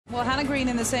Well, Hannah Green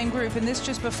in the same group, and this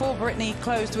just before Brittany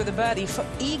closed with a birdie for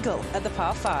eagle at the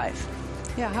par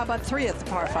 5. Yeah, how about 3 at the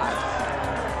par 5?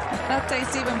 That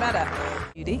tastes even better.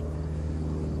 Beauty.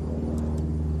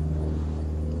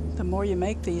 The more you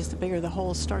make these, the bigger the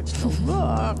hole starts to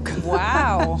look.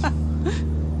 Wow.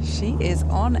 She is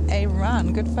on a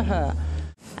run. Good for her.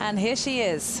 And here she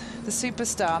is, the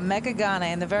superstar, Megha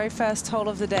Ghane, in the very first hole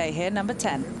of the day here, number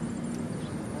 10.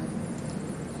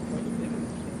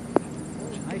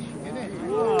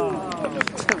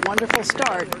 It's a wonderful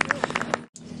start.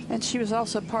 And she was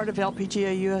also part of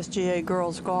LPGA USGA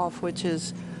Girls Golf, which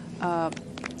is, I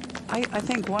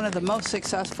think, one of the most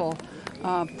successful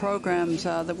programs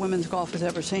that women's golf has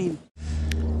ever seen.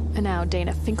 And now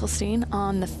Dana Finkelstein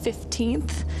on the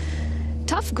 15th.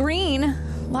 Tough green, a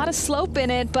lot of slope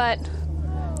in it, but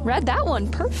read that one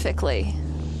perfectly.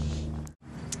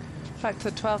 Back to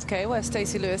the 12th K, where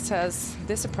Stacey Lewis has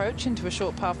this approach into a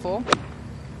short par 4.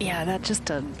 Yeah, that's just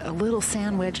a little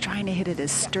sand wedge, trying to hit it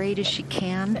as straight as she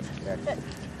can.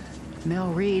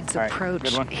 Mel Reed's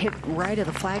approach hit right of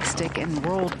the flagstick and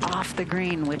rolled off the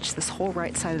green, which this whole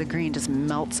right side of the green just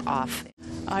melts off.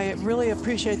 I really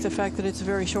appreciate the fact that it's a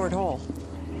very short hole.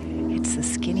 It's the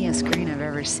skinniest green I've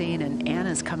ever seen, and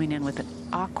Anna's coming in with an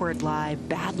awkward lie,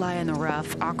 bad lie in the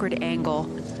rough, awkward angle,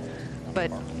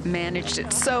 but managed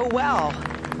it so well.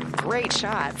 Great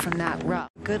shot from that rough.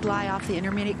 Good lie off the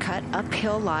intermediate cut,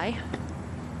 uphill lie.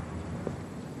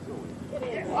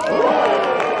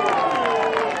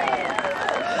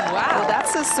 Wow,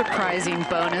 that's a surprising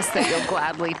bonus that you'll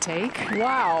gladly take.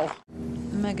 Wow.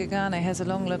 Megha Ghane has a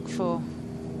long look for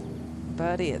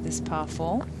birdie at this par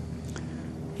 4.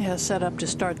 Yeah, set up to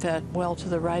start that well to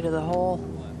the right of the hole.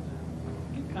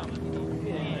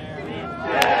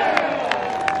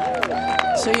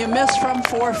 So you miss from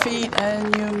 4 feet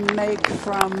and you make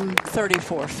from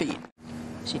 34 feet.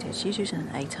 She did. She's using an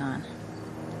 8-iron.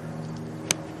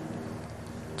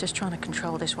 Just trying to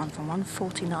control this one from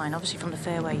 149. Obviously from the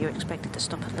fairway you expected to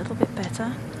stop a little bit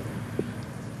better.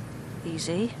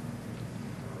 Easy.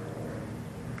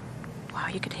 Wow,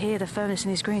 you could hear the firmness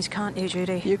in these greens, can't you,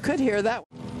 Judy? You could hear that.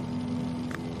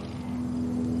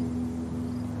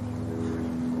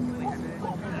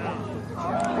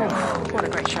 Oh, what a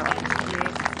great shot.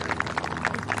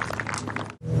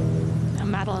 Now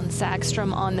Madeline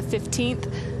Sagstrom on the 15th.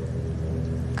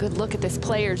 Good look at this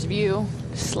player's view.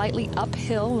 Slightly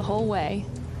uphill the whole way.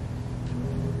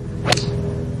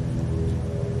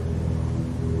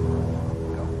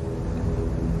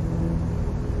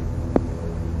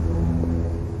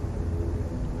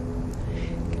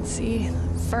 You can see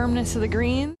the firmness of the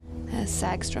green as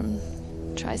Sagstrom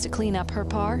tries to clean up her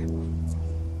par.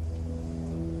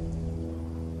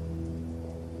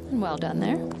 And well done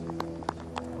there.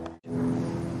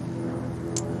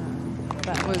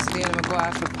 That was Leona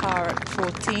Maguire for par at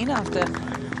 14 after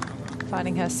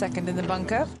finding her second in the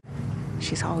bunker.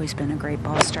 She's always been a great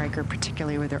ball striker,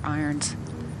 particularly with her irons.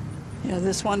 Yeah,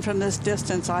 this one from this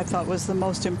distance I thought was the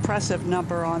most impressive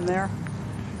number on there.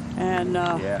 And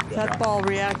that ball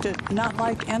reacted not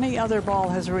like any other ball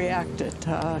has reacted.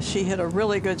 She hit a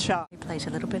really good shot. He plays a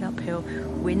little bit uphill,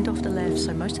 wind off the left,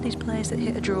 so most of these players that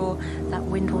hit a draw, that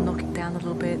wind will knock it down a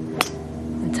little bit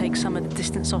and take some of the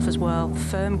distance off as well.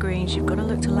 Firm greens, you've got to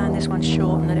look to land this one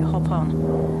short and let it hop on.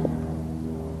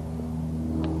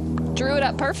 Drew it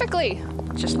up perfectly.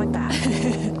 Just like that.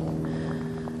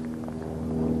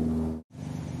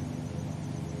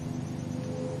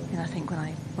 And I think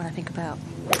when I think about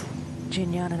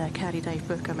Jin Yan and her caddy Dave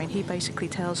Book, I mean, he basically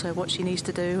tells her what she needs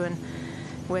to do and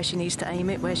where she needs to aim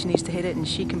it, where she needs to hit it, and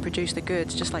she can produce the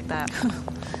goods just like that.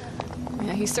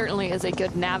 Yeah, he certainly is a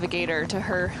good navigator to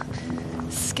her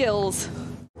skills.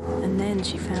 And then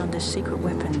she found this secret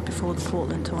weapon before the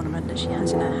Portland tournament that she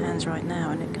has in her hands right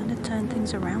now, and it kind of turned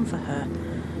things around for her.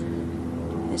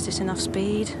 Is this enough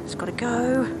speed? It's got to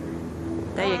go.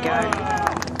 There you go.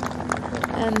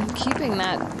 And keeping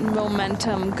that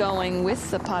momentum going with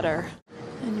the putter.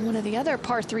 And one of the other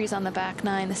par 3s on the back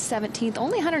nine, the 17th,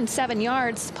 only 107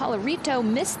 yards. Paularito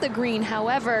missed the green,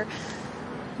 however,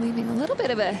 leaving a little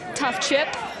bit of a tough chip.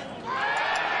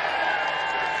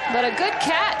 But a good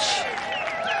catch.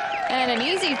 And a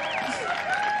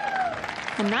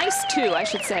nice 2, I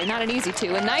should say. Not an easy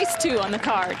 2, a nice 2 on the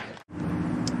card.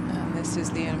 And this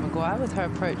is Leona Maguire with her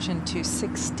approach into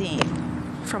 16.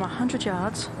 From 100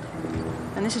 yards,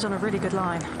 and this is on a really good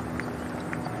line.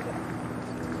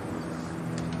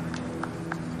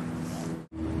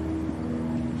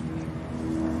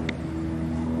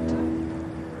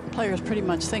 Players pretty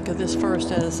much think of this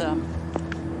first as a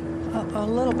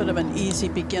little bit of an easy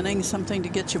beginning, something to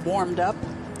get you warmed up.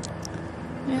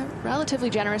 Yeah, relatively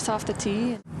generous off the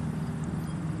tee.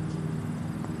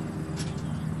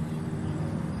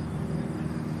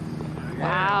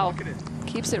 beautiful.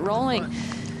 Keeps it rolling.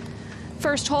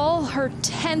 First hole, her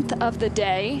 10th of the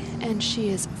day, and she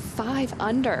is 5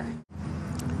 under.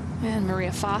 And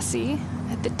Maria Fassi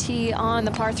at the tee on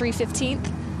the par 3 15th.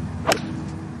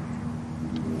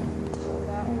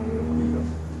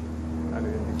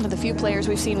 One of the few players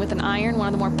we've seen with an iron, one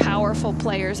of the more powerful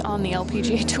players on the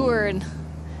LPGA Tour, and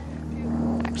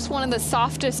just one of the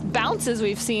softest bounces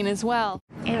we've seen as well.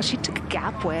 Yeah, she took a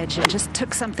gap wedge and just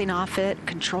took something off it,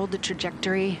 controlled the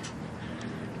trajectory.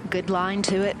 Good line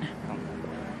to it.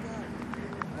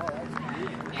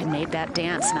 And made that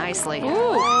dance nicely.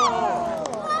 Ooh.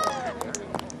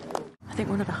 I think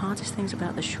one of the hardest things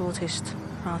about the shortest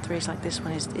par 3s like this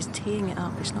one is teeing it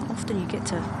up. It's not often you get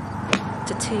to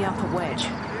tee up a wedge.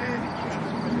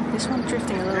 This one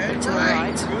drifting a little bit to the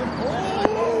right.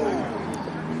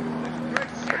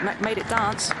 But made it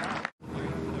dance.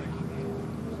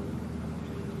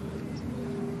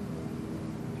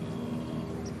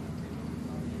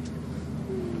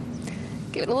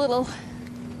 Give it a little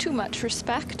too much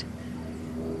respect.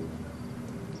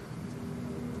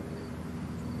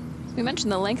 We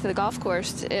mentioned the length of the golf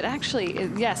course. It actually,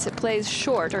 yes, it plays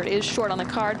short, or it is short on the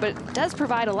card, but it does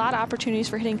provide a lot of opportunities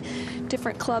for hitting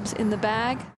different clubs in the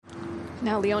bag.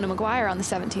 Now Leona Maguire on the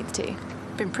 17th tee.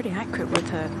 Been pretty accurate with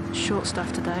her short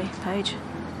stuff today, Paige.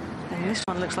 And this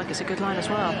one looks like it's a good line as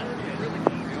well.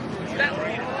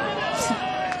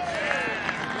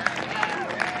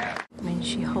 I mean,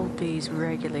 she holds these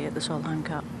regularly at the Solheim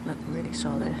Cup. Look really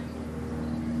solid.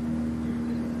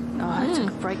 Oh, it took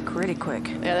a break really quick.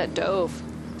 Yeah, that dove.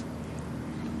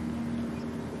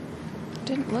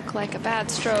 Didn't look like a bad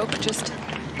stroke, just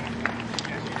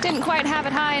didn't quite have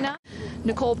it high enough.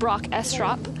 Nicole Brock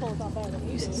Estrop,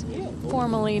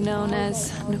 formerly known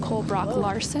as Nicole Brock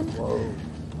Larson.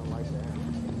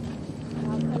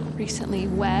 Recently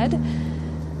wed.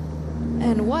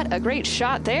 And what a great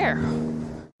shot there.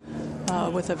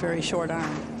 With a very short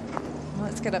iron. Well,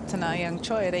 let's get up to Na Young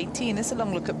Choi at 18. It's a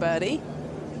long look at birdie.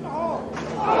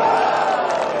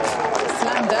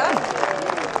 Slam dunk.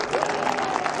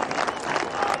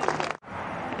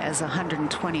 As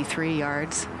 123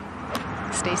 yards.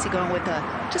 Stacy going with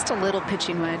just a little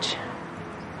pitching wedge.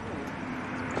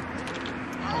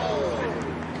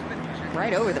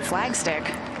 Right over the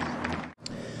flagstick.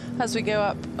 As we go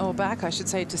up, or back, I should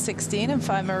say, to 16 and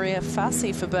find Maria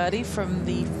Fassi for birdie from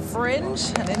the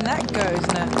fringe. And in that goes,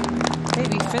 and a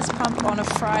baby fist pump on a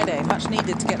Friday. Much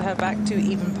needed to get her back to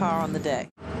even par on the day.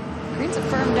 Greens have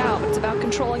firmed out, but it's about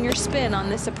controlling your spin on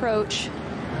this approach.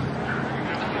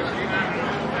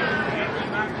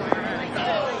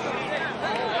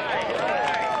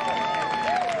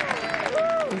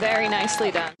 Very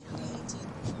nicely done.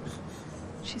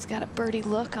 She's got a birdie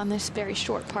look on this very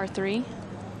short par 3.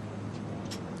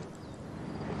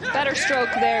 Better stroke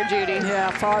there, Judy. Yeah,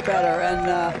 far better, and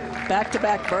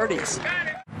back-to-back birdies.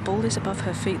 Ball is above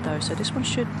her feet though, so this one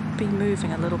should be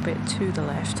moving a little bit to the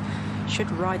left.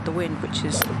 Should ride the wind, which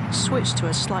is switched to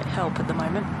a slight help at the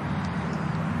moment.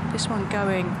 This one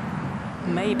going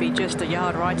maybe just a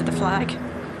yard right to the flag.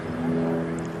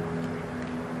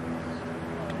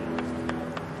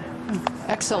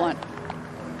 Excellent.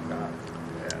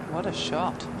 What a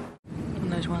shot. One of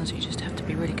those ones you just have to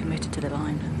be really committed to the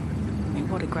line. I mean,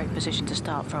 what a great position to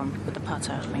start from with the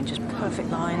putter. I mean, just perfect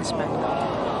lines, but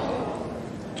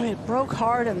It broke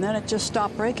hard, and then it just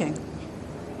stopped breaking.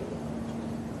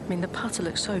 I mean, the putter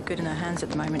looks so good in her hands at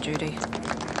the moment, Judy.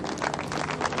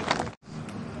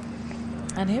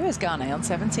 And here is Gane on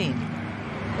 17.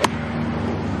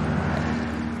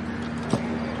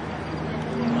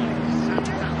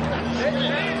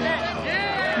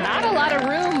 Not a lot of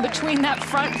room between that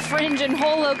front fringe and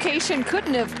hole location.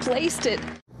 Couldn't have placed it.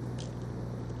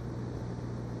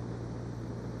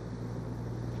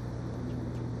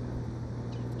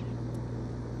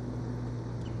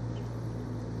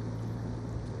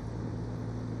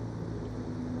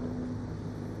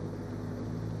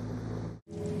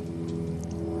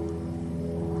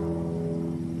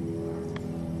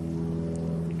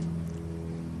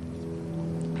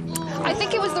 I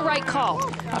think it was the right call.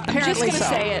 Apparently I'm just going to so.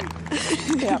 say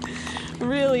it. Yeah.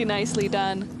 Really nicely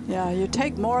done. Yeah, you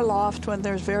take more loft when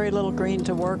there's very little green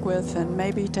to work with, and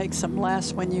maybe take some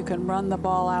less when you can run the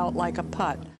ball out like a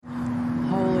putt.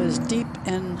 Hole is deep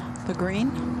in the green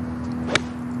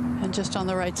and just on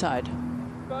the right side.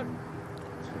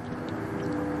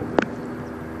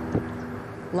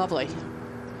 Lovely.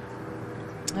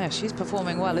 Yeah, she's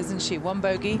performing well, isn't she? One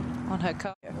bogey on her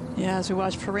car. Yeah, as we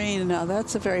watch Perrine,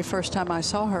 that's the very first time I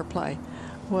saw her play,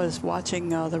 was watching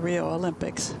the Rio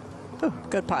Olympics. Ooh,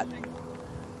 good putt.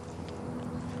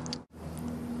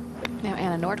 Now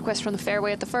Anna Nordquist from the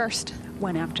fairway at the first.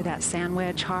 went after that sand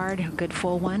wedge hard, a good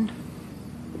full one.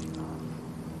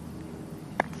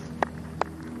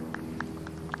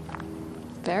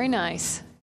 Very nice.